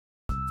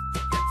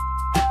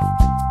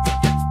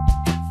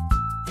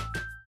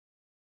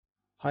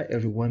Hi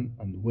everyone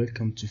and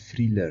welcome to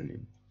Free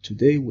Learning.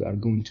 Today we are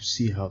going to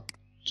see how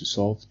to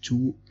solve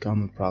two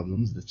common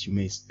problems that you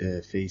may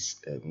face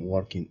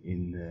working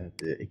in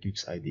the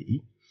Eclipse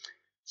IDE.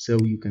 So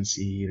you can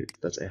see here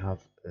that I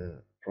have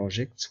a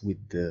project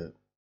with the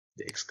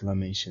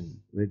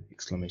exclamation, red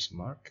exclamation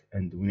mark,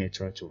 and when I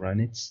try to run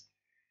it,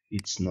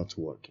 it's not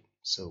working.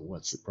 So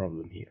what's the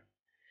problem here?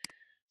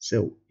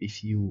 So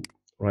if you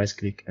right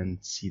click and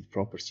see the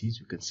properties,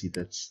 you can see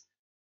that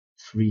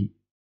three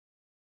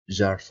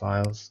jar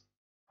files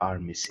are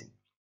missing.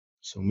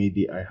 So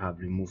maybe I have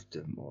removed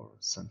them or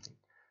something.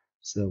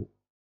 So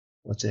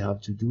what I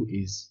have to do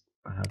is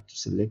I have to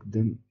select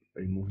them,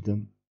 remove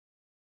them,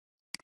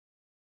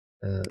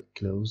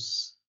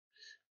 close,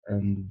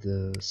 and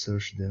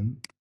search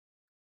them.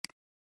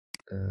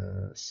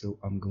 So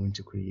I'm going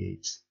to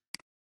create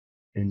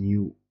a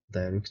new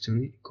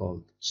directory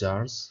called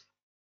jars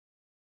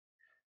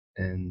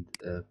and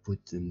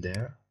put them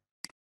there.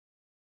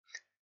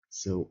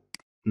 So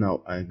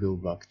now I go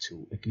back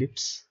to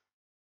Eclipse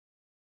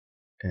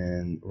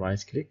and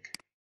right click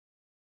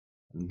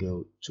and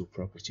go to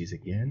properties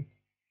again.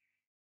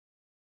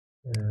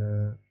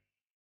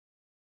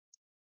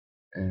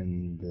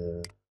 And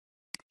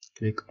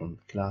click on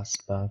class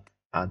path,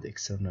 add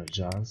external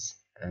jars,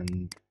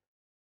 and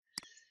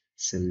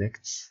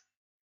select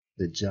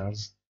the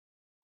jars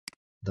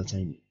that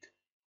I need.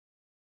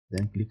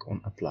 Then click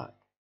on apply.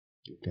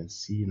 You can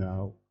see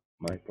now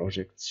my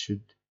project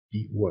should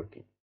be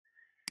working.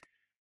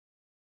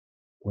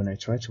 When I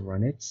try to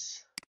run it,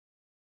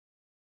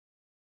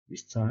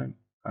 this time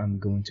I'm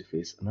going to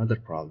face another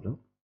problem,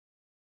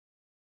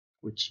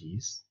 which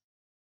is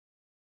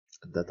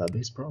a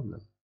database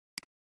problem.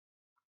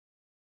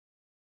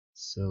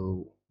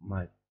 So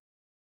my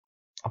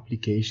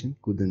application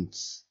couldn't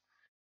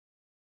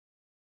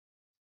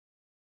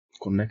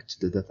connect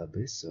to the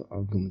database, so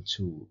I'm going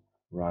to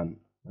run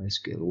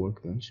MySQL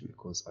workbench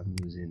because I'm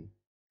using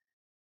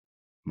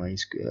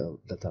MySQL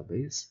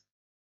database.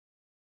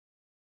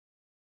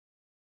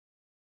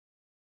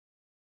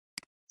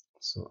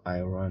 So I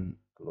run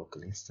a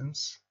local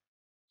instance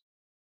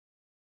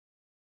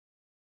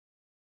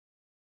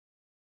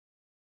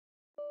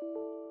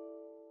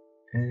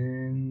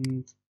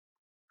and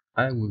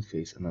I will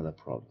face another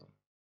problem.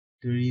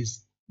 There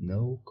is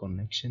no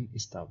connection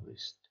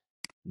established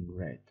in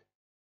red.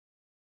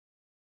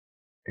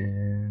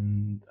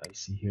 And I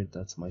see here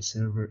that my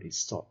server is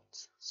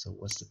stopped. So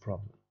what's the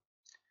problem?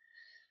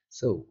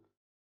 So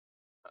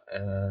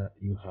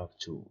you have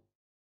to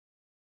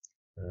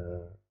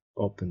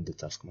open the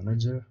task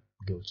manager,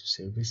 go to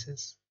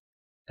services,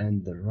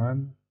 and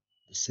run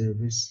the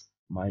service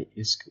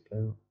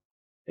MySQL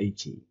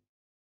 18.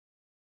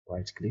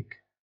 Right click,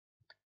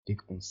 click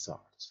on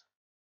start.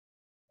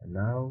 And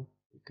now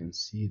you can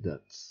see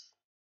that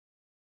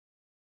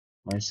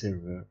my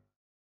server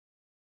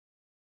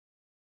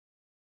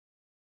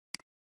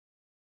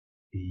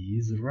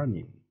is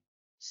running.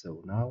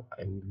 So now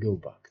I will go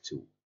back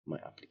to my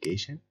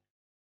application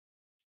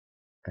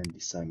and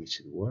this time it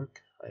should work.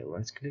 I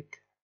right click,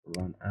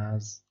 run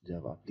as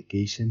Java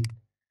application.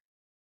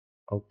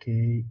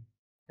 Okay,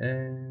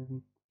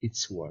 and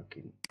it's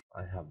working.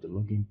 I have the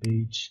login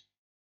page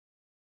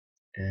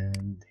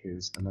and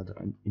here's another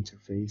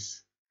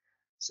interface.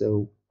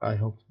 So I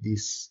hope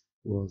this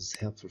was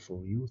helpful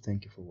for you.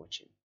 Thank you for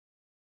watching.